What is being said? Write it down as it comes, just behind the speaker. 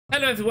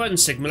Hello everyone,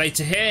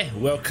 Sigmulator here.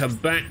 Welcome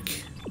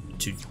back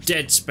to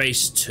Dead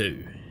Space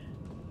 2.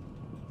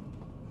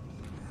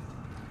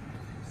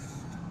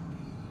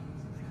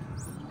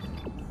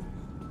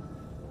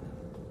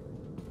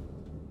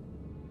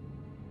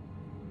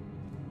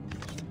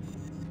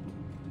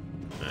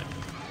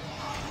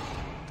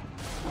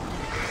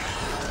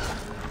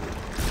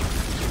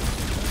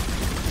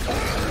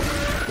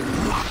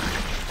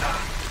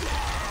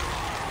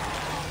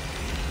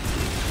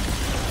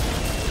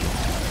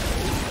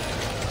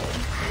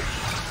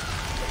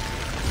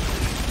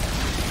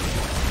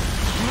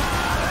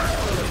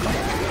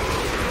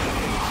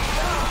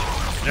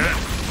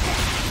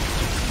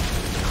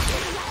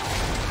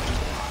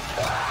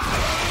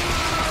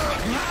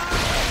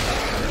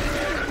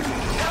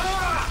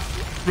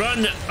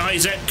 Run,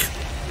 Isaac!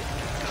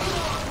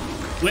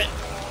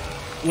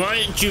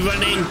 Why aren't you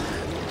running?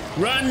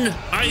 Run,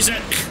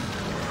 Isaac!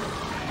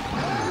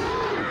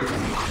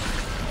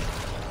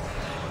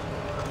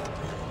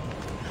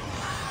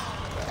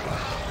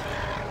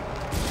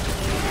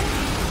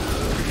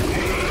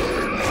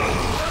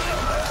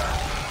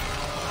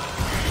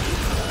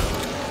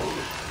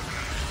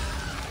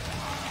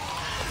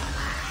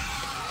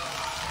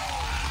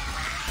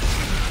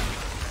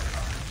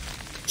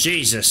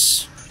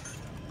 Jesus.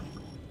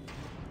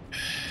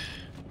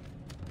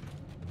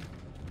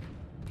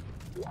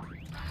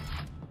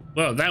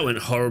 Well, that went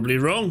horribly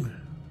wrong.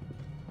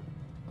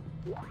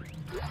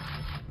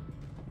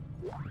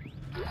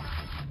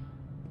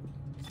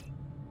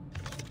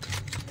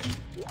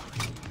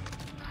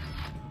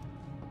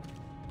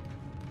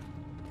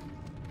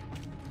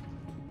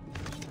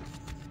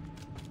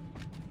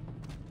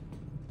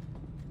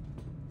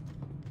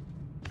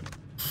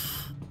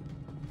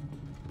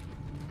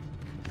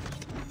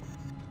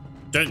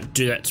 Don't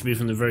do that to me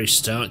from the very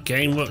start,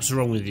 game. What's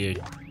wrong with you?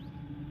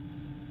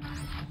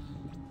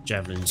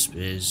 Javelin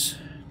spears.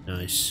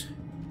 Nice.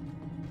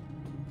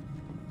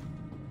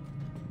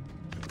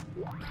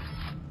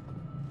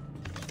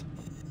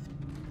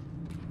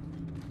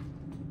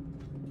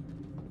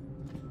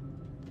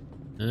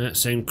 And that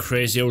same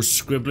crazy old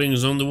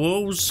scribblings on the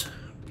walls.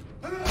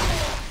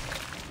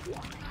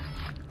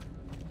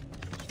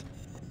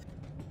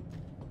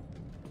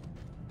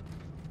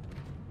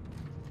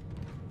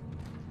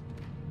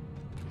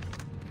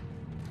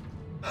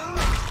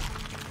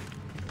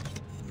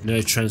 No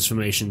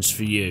transformations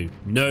for you.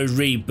 No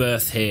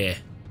rebirth here.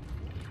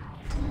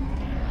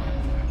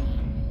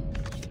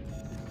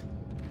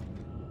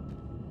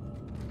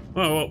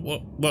 Well,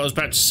 what I was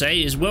about to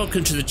say is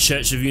welcome to the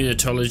Church of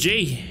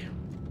Unitology.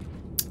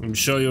 I'm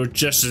sure you're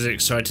just as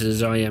excited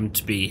as I am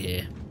to be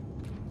here.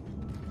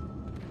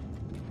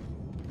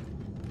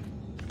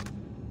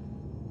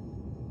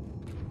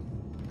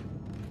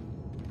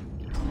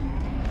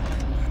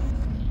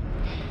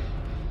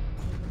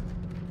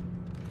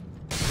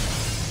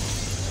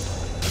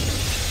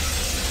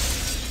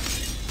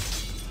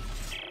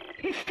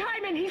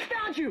 He's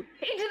found you!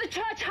 Into the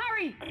church,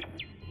 hurry!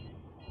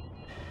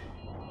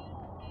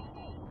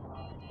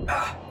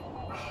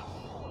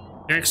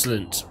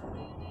 Excellent.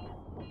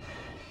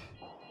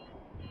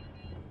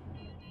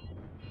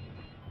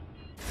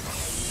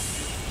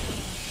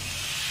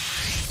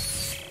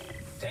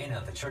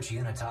 Dana, the Church of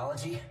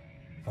Unitology?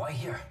 Why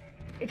here?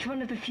 It's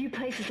one of the few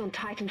places on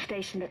Titan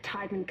Station that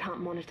Tiedemann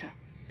can't monitor.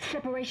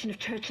 Separation of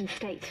church and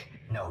state.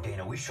 No,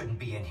 Dana, we shouldn't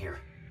be in here.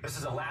 This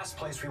is the last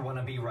place we want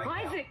to be right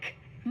now. Isaac!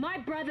 My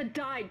brother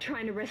died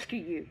trying to rescue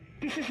you.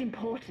 This is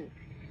important.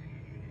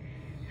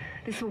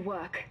 This will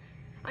work.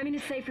 I'm in a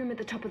safe room at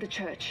the top of the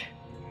church.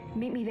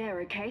 Meet me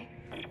there, okay?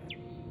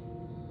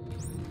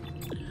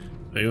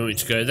 You want me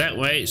to go that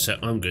way, so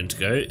I'm going to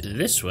go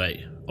this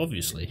way,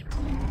 obviously.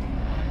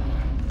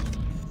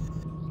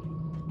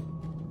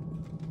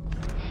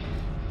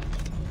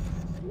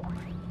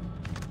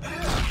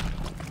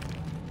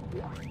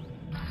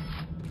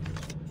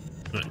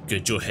 Right,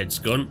 good, your head's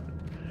gone.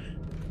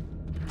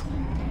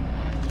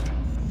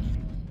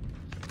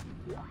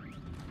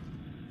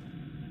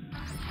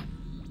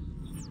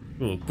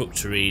 Oh, book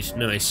to read.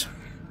 Nice.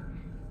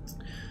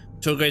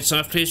 Tour guide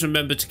staff, please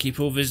remember to keep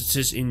all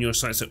visitors in your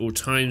sights at all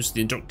times. The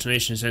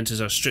indoctrination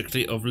centres are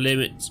strictly off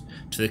limits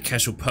to the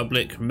casual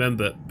public.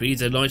 Remember, be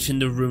the light in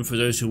the room for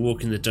those who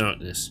walk in the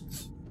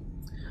darkness.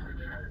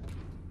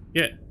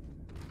 Yeah.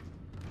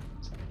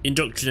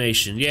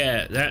 Indoctrination.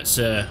 Yeah, that's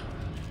a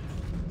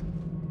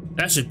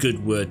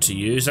good word to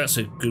use. That's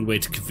a good way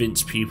to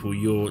convince people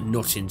you're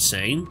not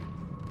insane.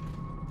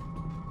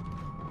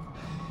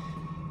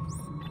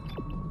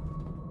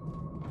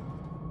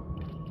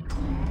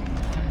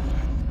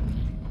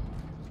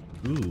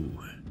 Ooh.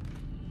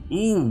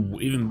 Ooh,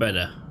 even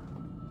better.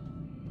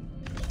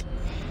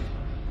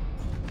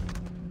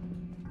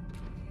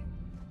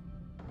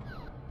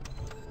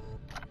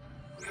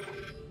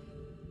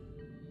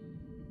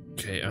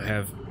 Okay, I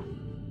have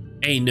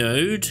a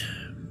node.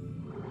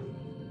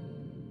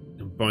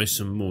 I'll buy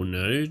some more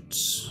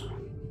nodes.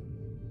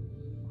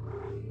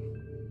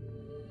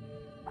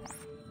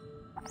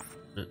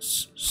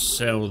 Let's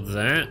sell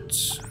that.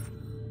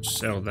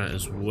 Sell that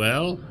as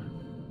well.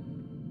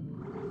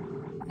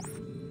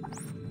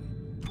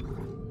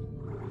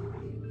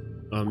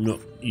 I'm not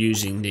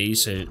using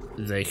these, so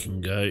they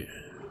can go.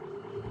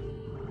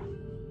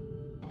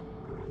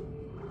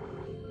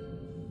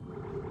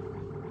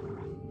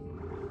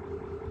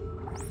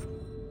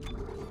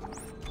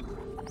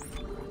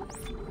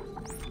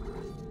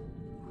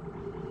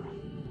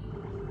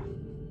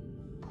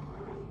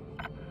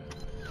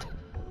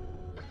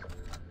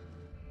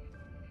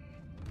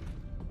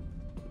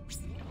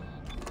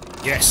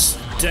 Yes,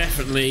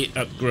 definitely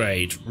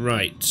upgrade.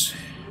 Right.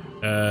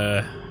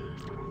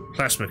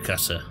 Plasma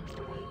cutter.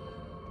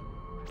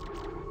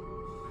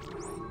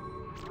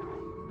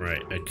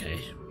 Right,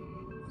 okay.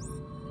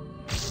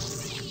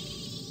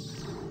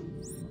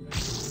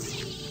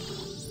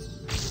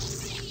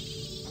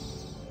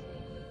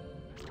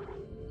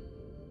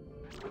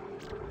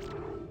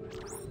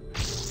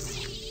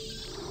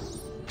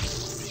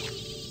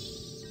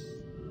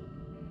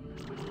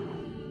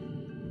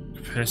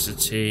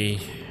 Capacity.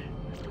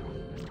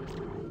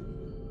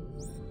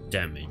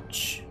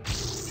 Damage.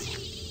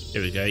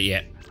 Here we go,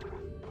 yeah.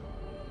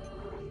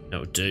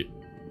 That'll do.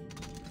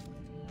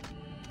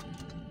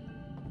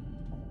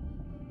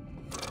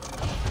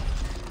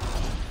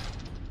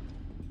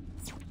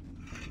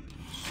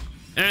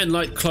 And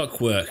like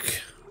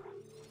clockwork,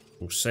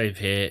 we'll save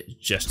here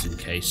just in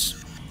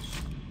case.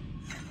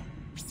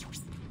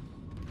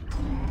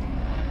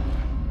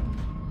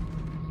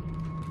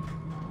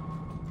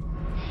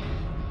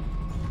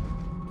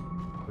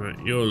 Right,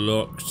 you're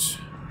locked.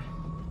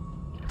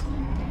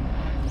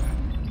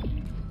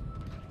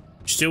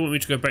 Still want me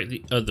to go back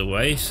the other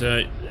way,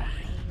 so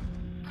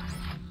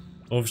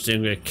obviously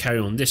I'm going to carry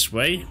on this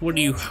way. What are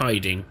you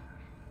hiding?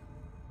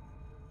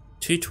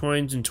 Two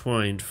twines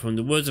entwined. From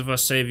the words of our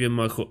saviour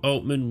Michael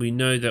Altman, we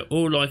know that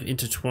all life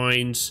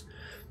intertwines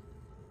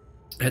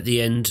at the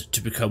end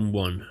to become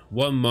one.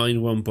 One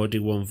mind, one body,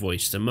 one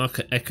voice. The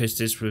marker echoes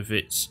this with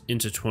its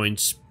intertwined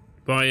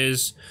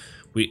spires.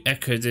 We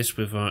echo this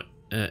with our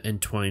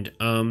entwined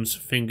arms,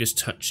 fingers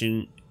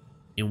touching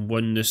in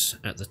oneness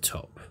at the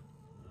top.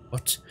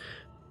 What?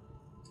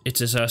 It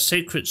is our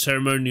sacred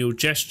ceremonial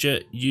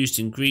gesture used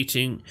in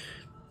greeting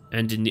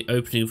and in the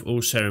opening of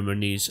all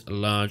ceremonies,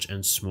 large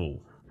and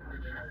small.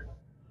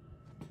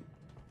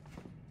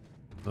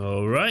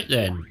 Alright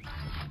then.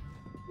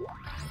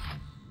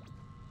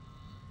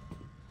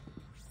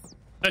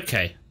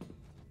 Okay.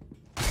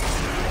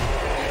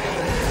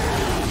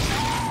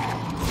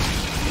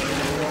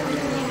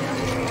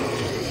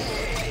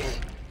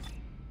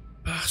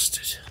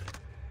 Bastard.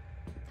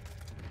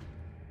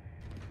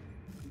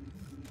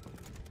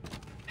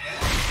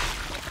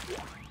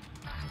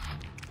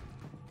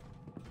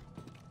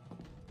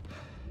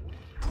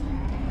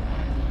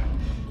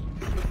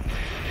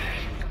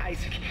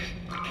 Isaac,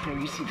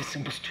 you see the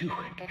symbols too.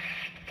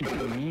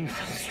 It means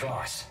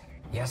Straws.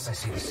 Yes, I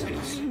see the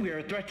symbols. we're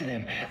a threat to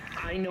them.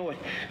 I know it.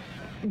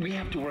 We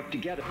have to work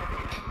together.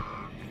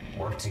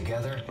 Work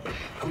together?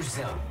 Who's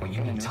them? Well,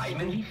 you mean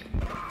Tideman?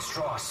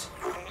 Strauss.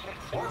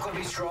 Work will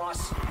be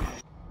Strauss.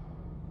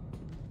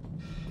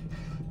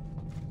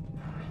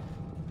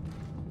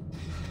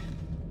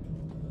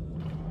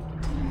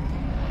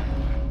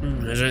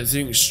 I don't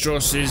think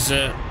Strauss is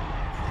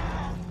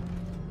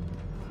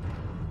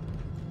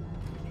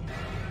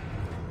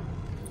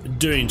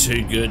doing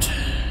too good.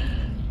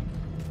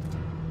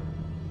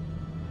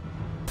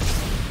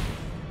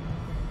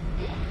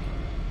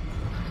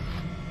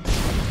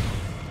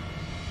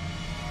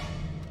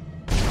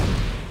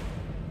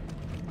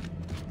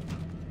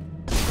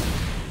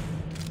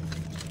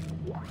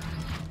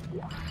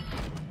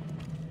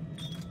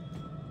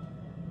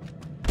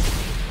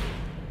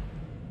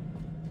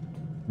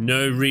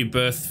 No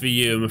rebirth for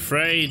you, I'm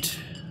afraid.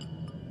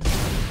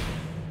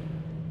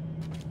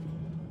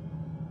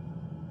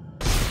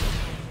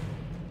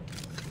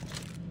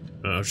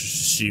 I'll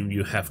just assume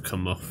you have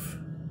come off.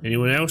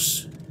 Anyone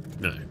else?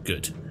 No,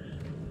 good.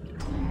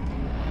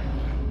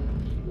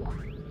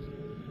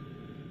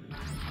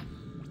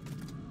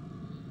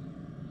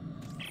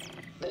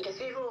 The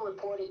cathedral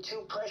reported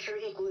 2 pressure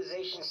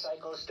equalization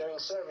cycles during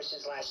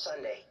services last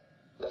Sunday.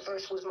 The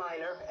first was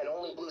minor and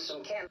only blew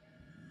some candles.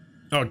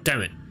 Oh,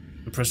 damn it.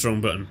 I pressed the wrong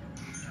button.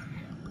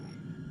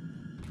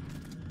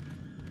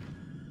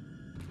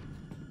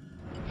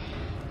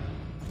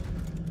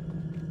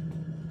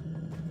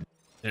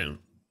 Down.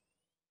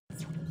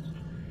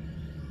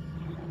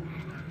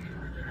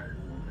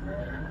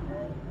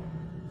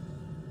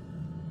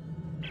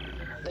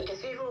 The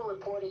cathedral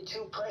reported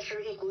 2 pressure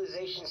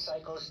equalization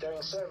cycles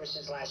during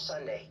services last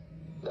Sunday.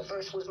 The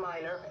first was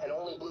minor and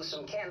only blew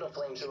some candle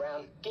flames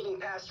around, giving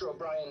Pastor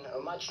O'Brien a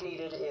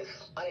much-needed, if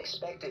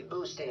unexpected,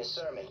 boost in his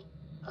sermon.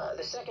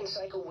 The second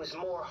cycle was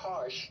more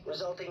harsh,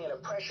 resulting in a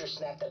pressure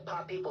snap that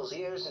popped people's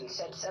ears and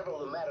sent several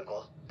to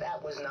medical.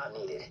 That was not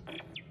needed.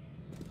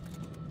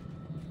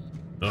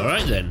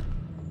 Alright then.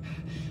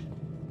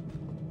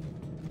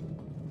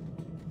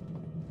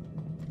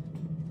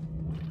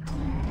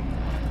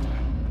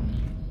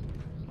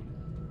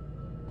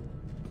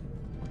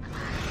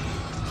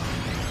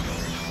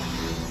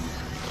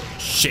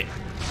 Shit.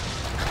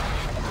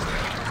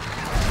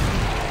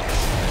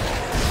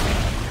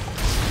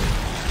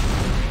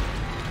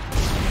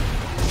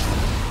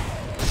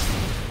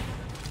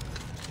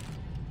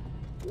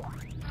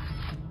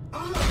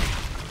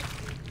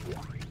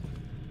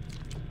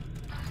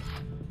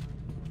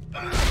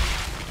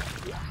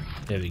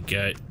 There we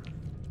go.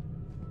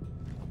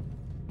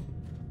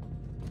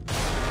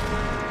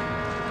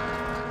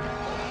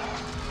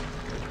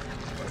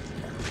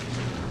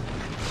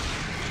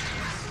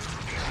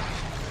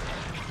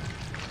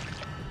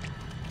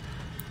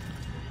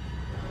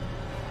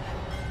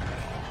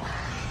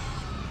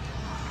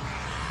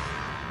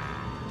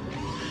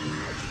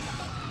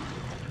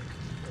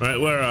 Right,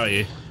 where are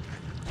you?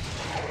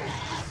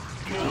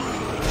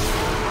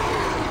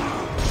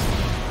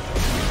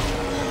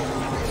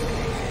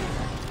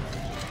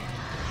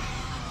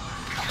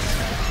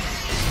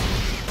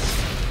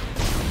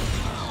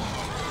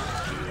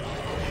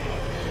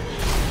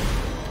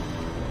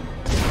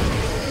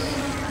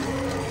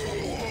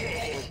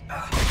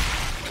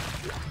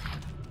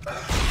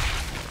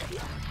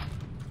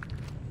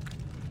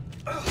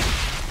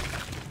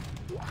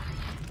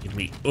 Give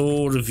me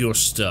all of your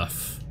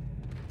stuff.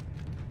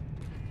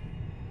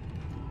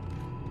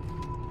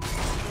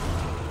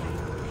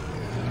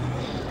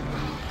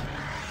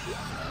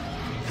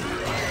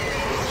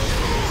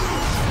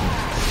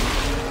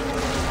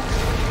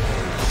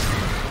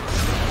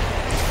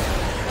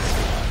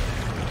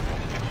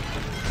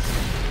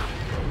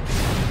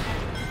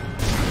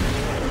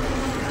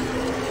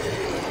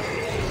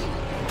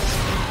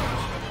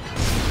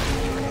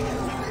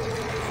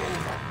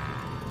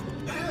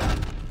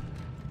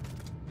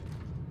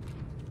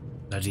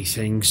 Bloody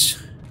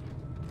things.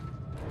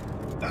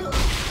 Right,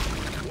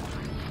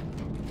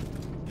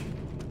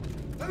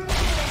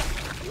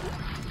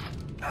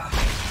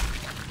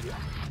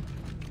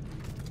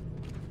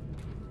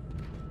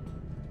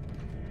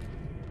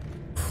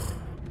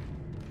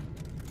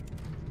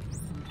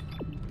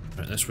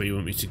 that's where you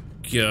want me to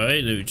go.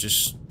 Let me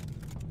just...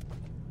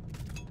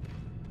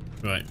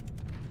 Right.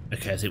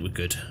 Okay, I think we're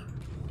good.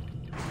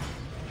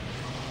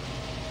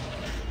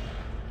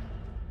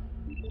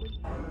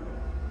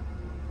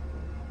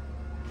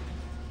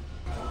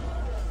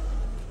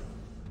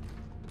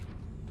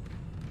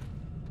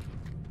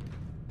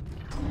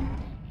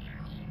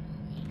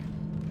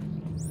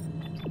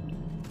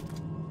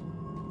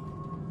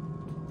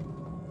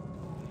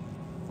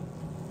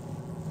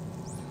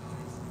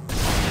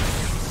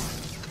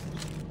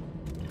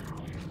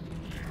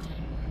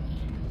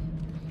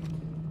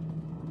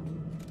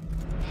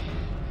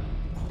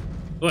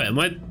 Wait, am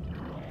I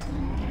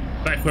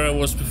back where I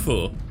was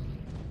before?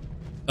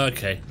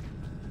 Okay.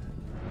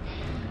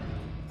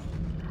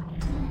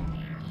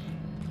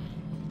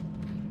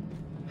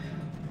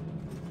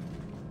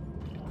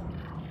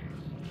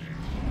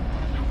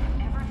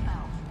 Ever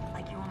felt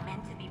like you were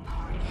meant to be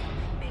part of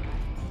something bigger?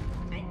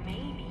 Then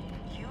maybe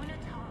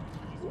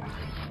Unitology is right.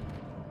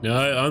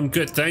 No, I'm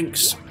good,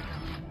 thanks.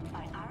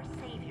 By our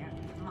savior,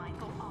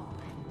 Michael Allman.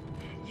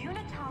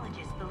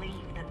 Unitologists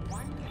believe that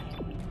one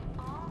day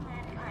all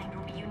mankind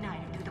will be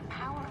united through the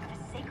power of a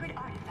sacred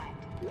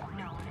artifact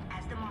known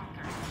as the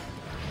marker.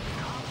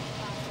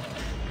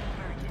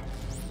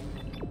 Convergence.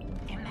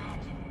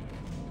 Imagine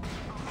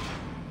all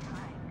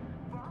time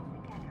brought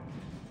together.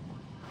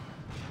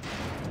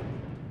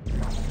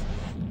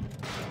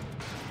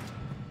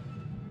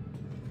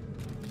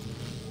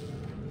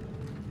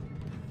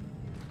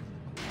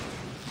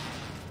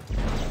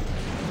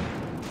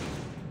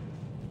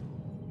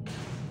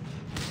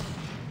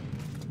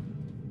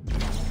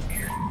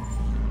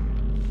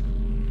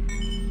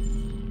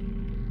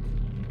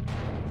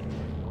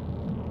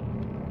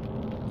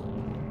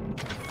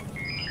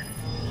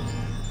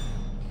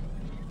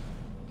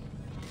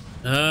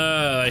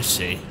 Ah, I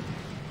see.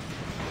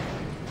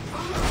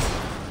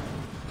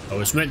 I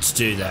was meant to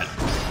do that.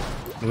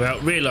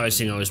 Without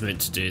realising I was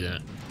meant to do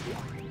that.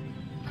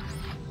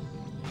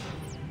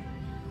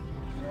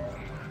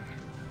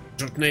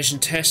 Indoctrination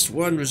test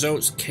 1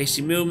 results: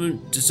 Casey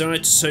Millman, desire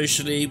to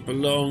socially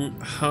belong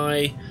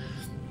high,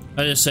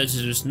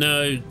 unassertiveness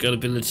no,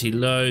 gullibility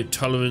low,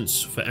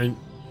 tolerance for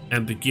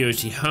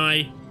ambiguity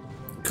high,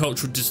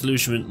 cultural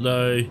disillusionment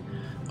low,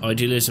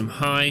 idealism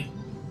high,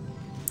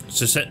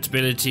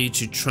 susceptibility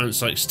to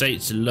trance-like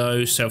states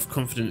low,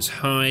 self-confidence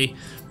high,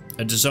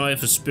 a desire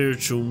for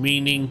spiritual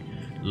meaning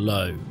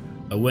low,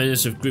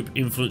 awareness of group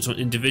influence on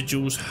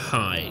individuals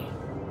high.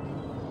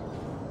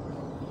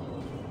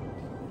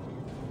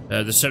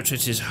 The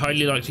subject is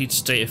highly likely to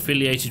stay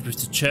affiliated with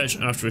the church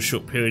after a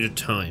short period of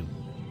time.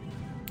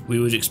 We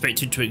would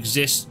expect him to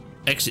exit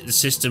the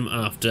system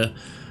after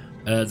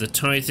the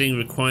tithing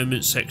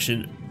requirements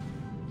section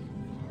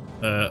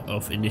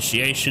of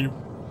initiation.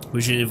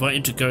 We should invite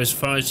him to go as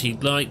far as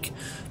he'd like,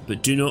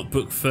 but do not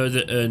book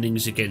further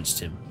earnings against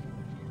him.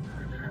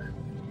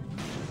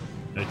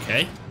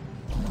 Okay.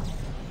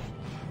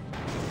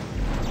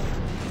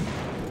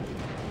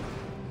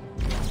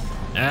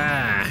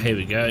 Ah, here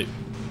we go.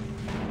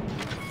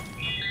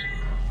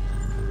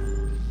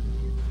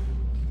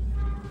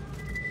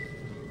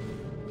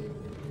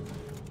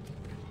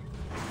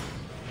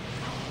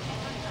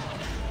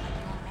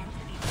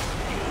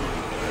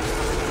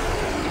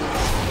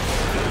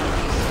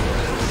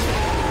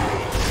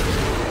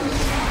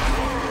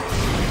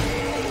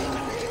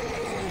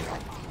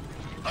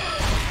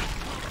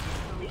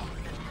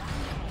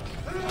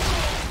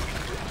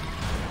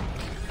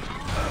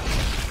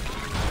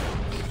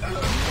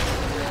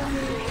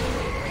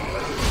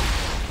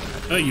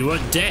 Oh, you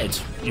weren't dead.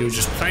 You were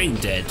just plain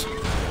dead. If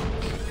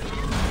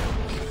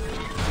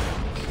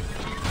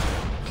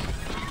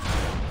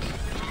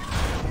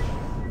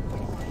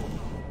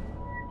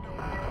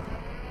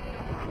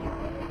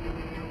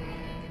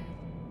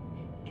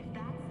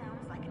that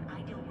sounds like an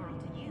ideal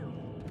world to you,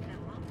 then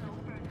look no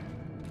further.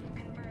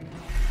 Convert.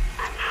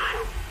 I'm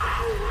so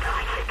cold,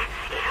 Isaac.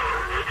 It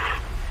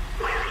hurts.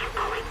 Where are you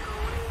going?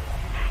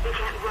 You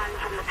can't run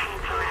from the pain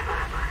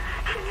forever,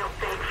 so you'll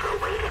beg for a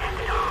way to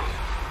end it all.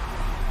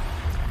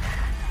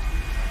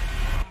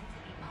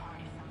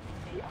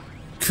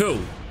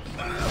 Cool.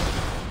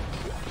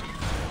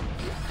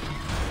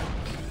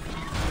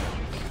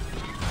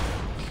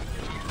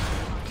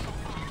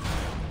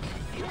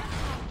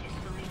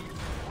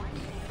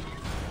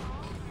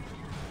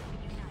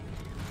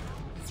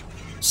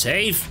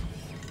 Save.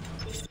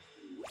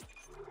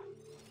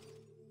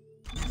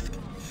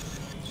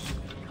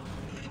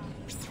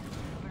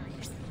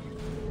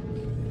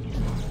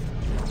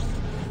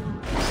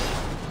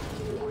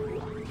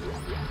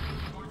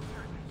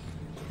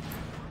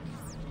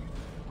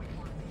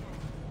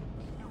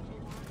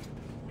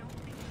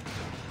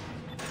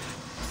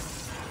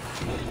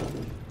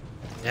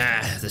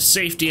 Ah, the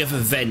safety of a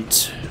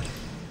vent.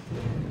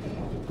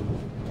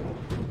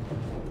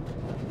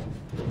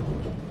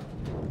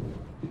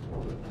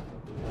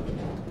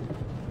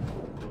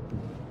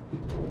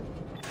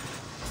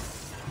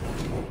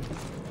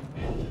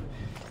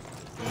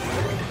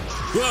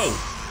 Whoa!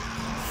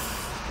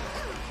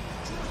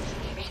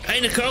 Hey,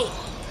 Nicole!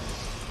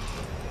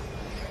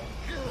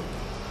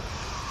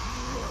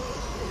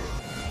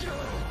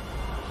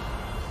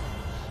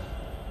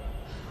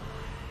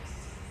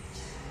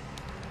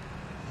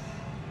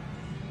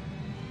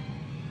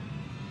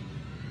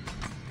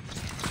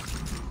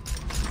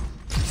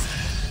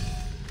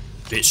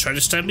 Bitch trying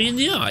to stab me in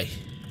the eye.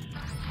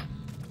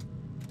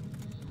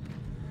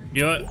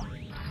 You know what?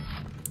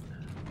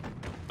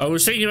 I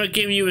was thinking about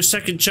giving you a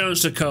second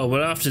chance, Nicole,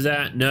 but after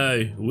that,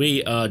 no,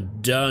 we are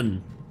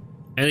done.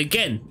 And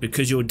again,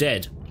 because you're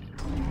dead.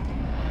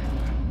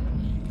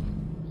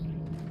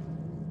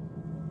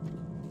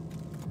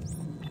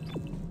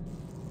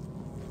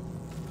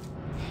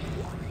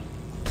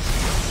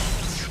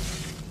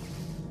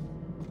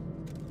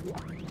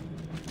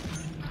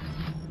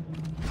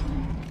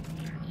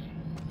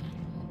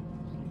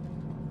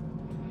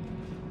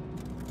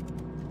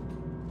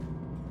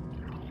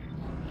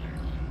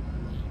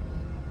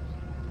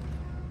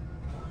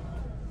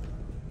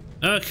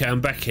 Okay, I'm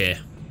back here.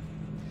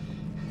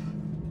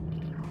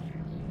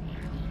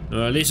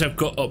 Well, at least I've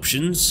got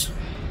options.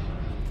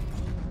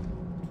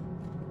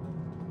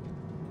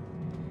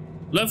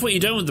 Love what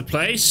you've done with the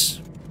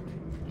place.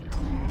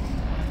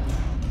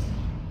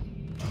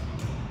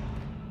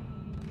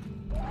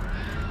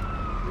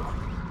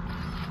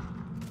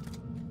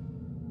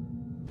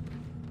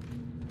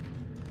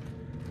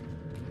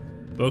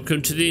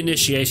 Welcome to the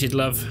initiated,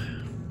 love.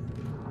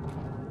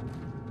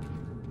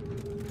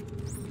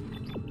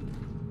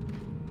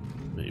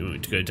 You want me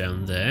to go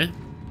down there?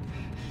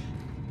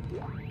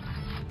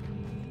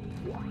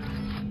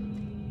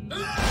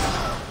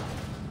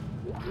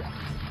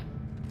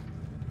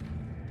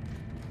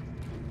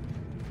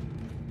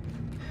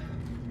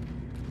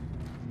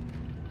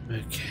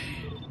 Okay.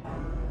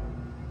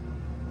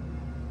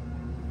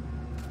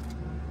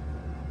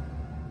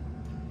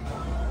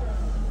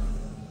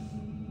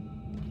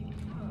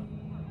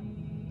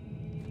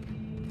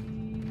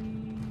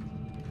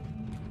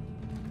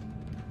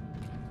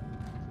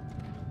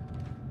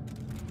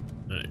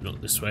 No,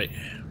 not this way.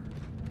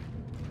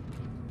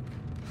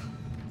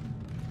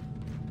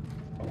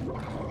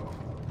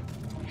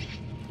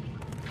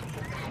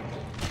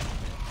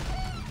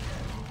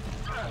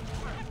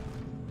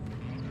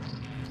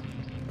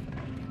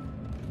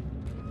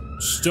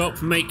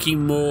 Stop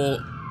making more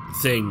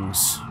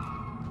things.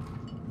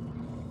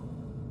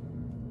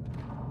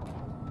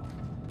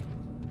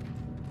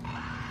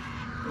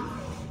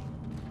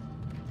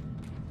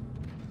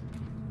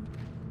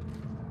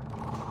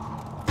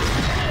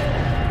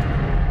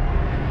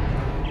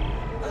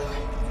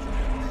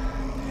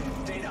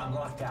 Data, I'm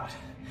locked out.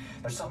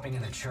 There's something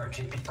in the church.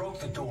 It broke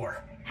the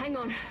door. Hang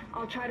on.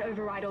 I'll try to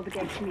override all the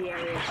gates in the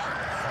area.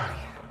 Sorry.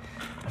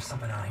 There's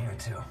something out here,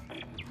 too.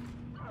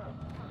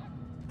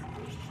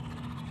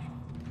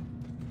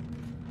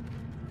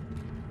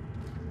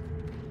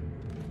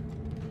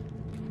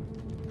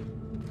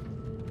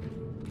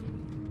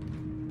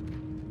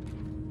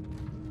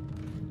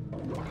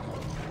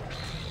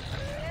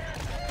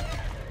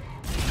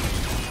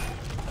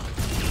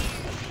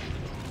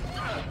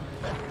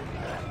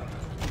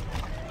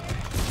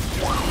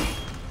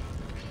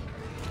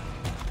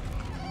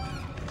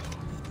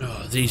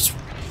 Oh, these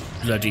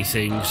bloody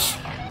things.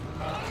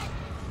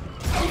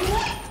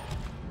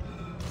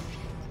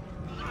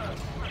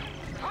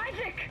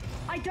 Isaac!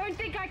 I don't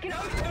think I can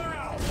open it.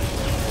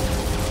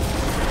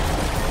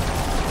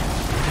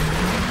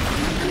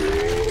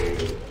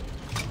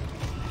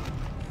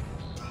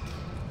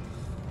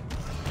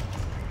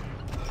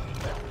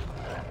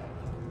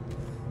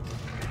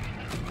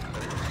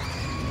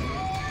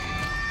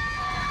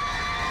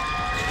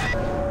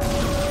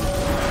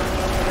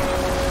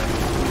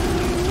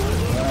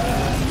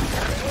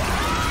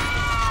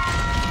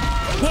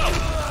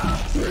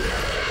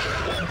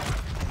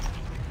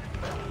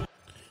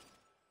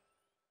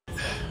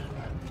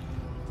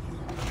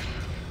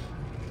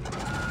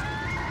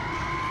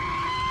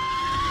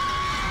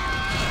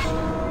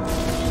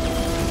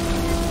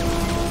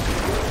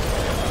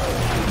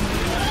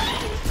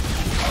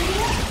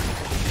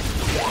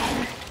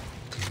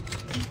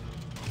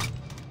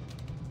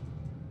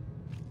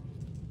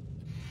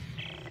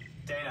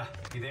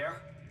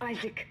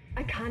 Isaac,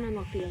 I can't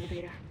unlock the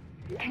elevator.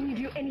 Can you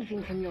do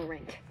anything from your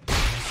end? Let's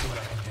see what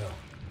I can do.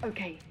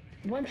 Okay.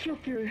 Once you're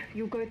through,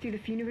 you'll go through the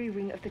funerary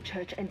wing of the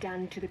church and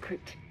down into the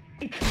crypt.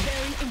 It's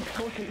very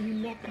important you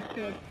not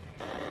disturb.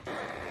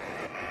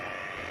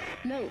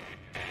 No.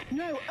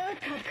 No,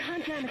 Earthcub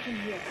can't jam us in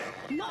here.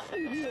 Not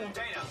in here.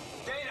 Dana!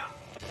 Dana!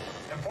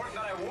 Important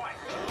that I what?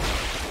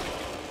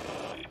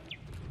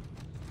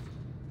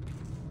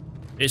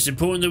 It's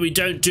important that we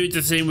don't do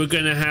the thing we're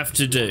going to have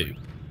to do.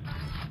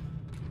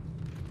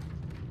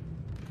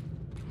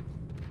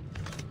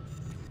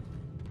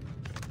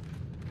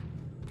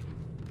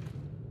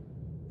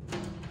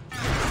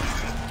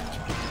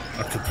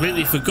 I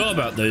completely forgot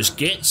about those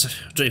gits. I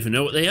don't even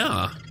know what they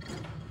are.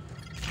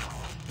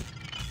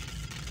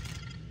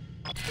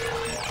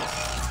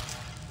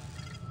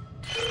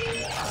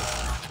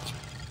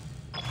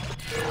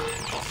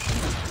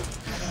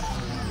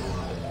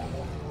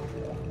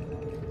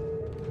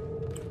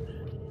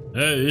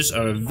 Those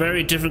are a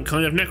very different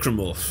kind of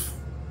necromorph.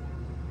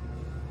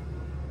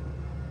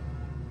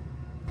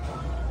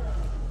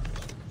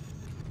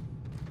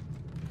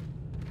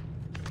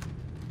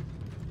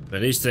 But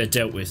at least they're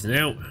dealt with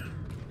now.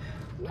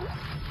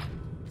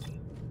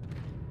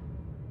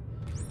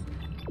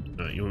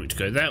 Right, you want me to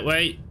go that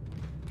way?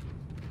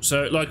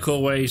 So, like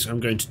always, I'm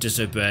going to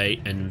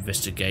disobey and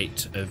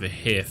investigate over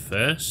here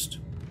first.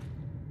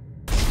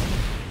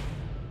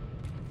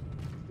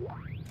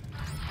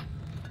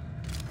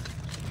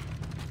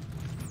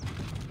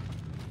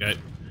 Okay.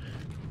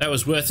 That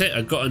was worth it.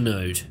 I got a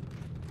node.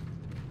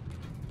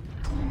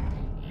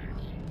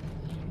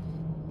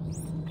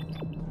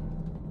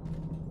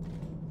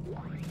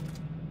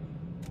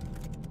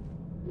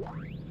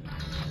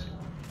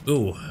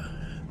 Ooh,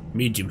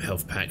 medium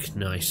health pack.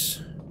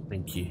 Nice.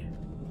 Thank you.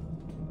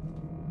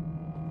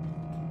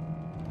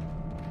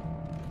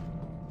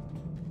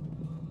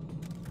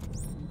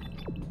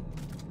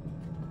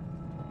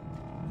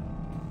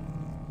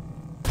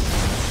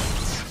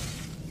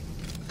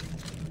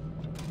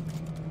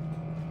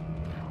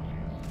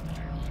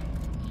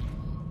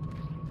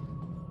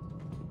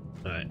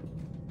 Alright.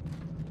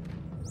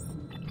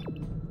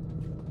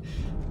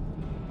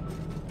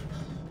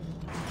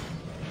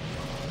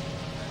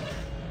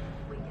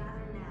 We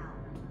gather now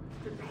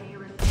to pay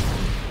respect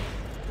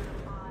to the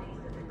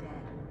bodies of the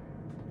dead,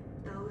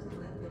 those who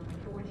have been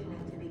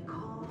fortunate to be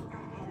called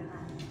ahead of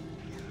us.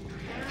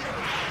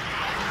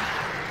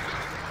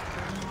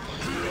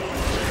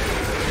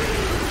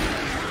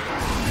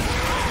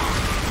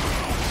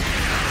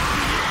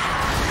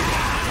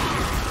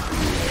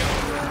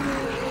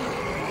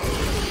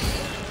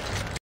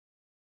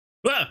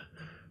 Ah!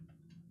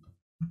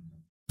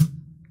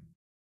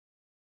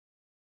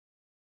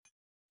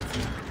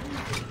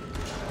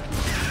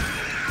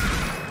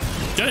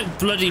 Don't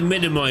bloody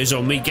minimize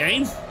on me,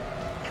 game.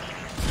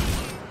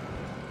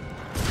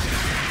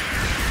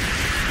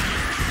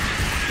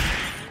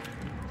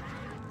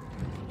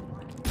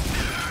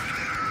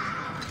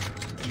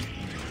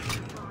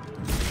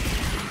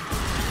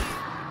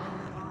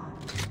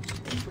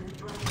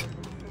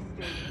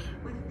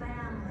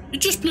 You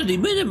just bloody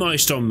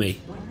minimized on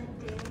me.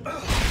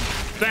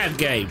 Bad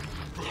game.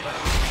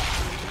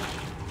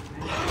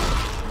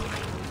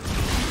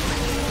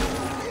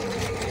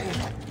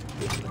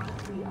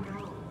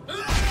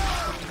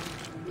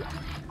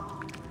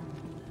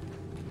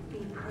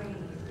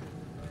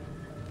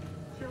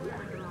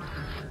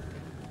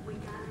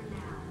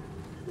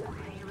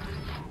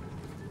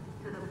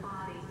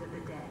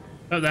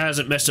 Oh, that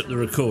hasn't messed up the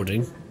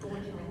recording.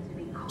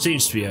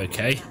 Seems to be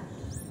okay.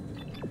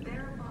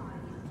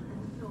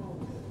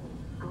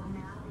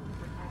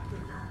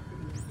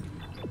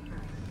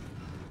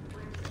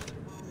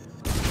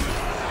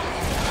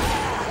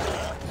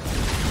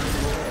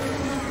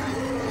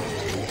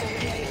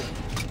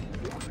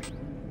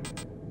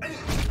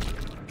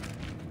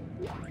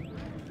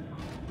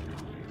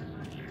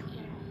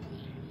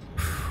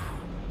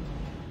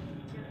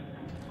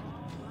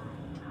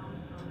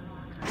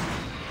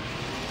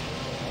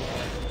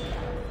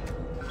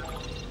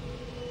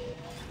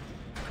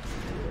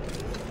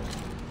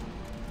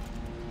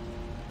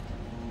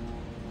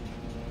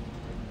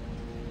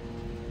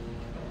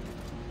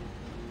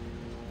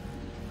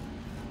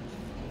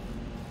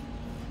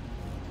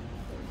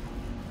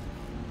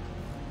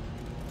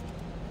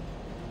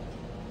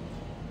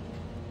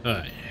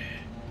 Alright.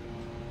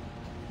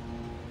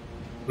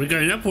 We're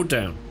going up or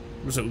down?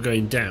 Looks like we're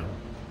going down.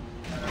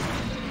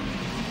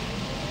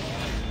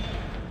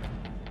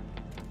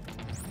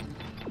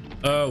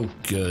 Oh,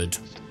 good.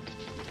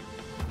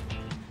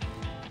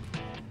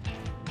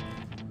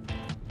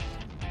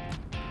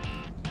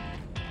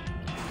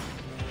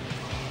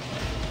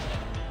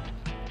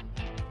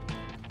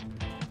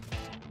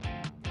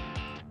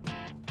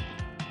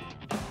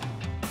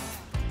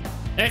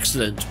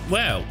 Excellent.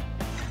 Well,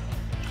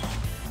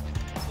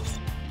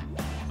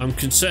 I'm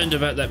concerned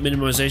about that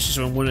minimization,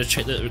 so I want to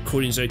check that the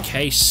recording's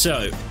okay.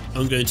 So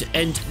I'm going to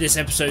end this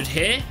episode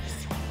here.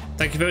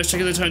 Thank you very much for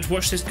taking the time to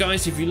watch this,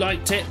 guys. If you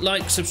liked it,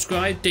 like,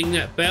 subscribe, ding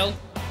that bell.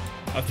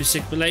 I've been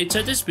Sigma Later,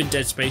 this has been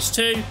Dead Space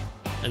 2,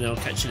 and I'll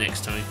catch you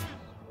next time.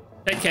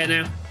 Take care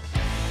now.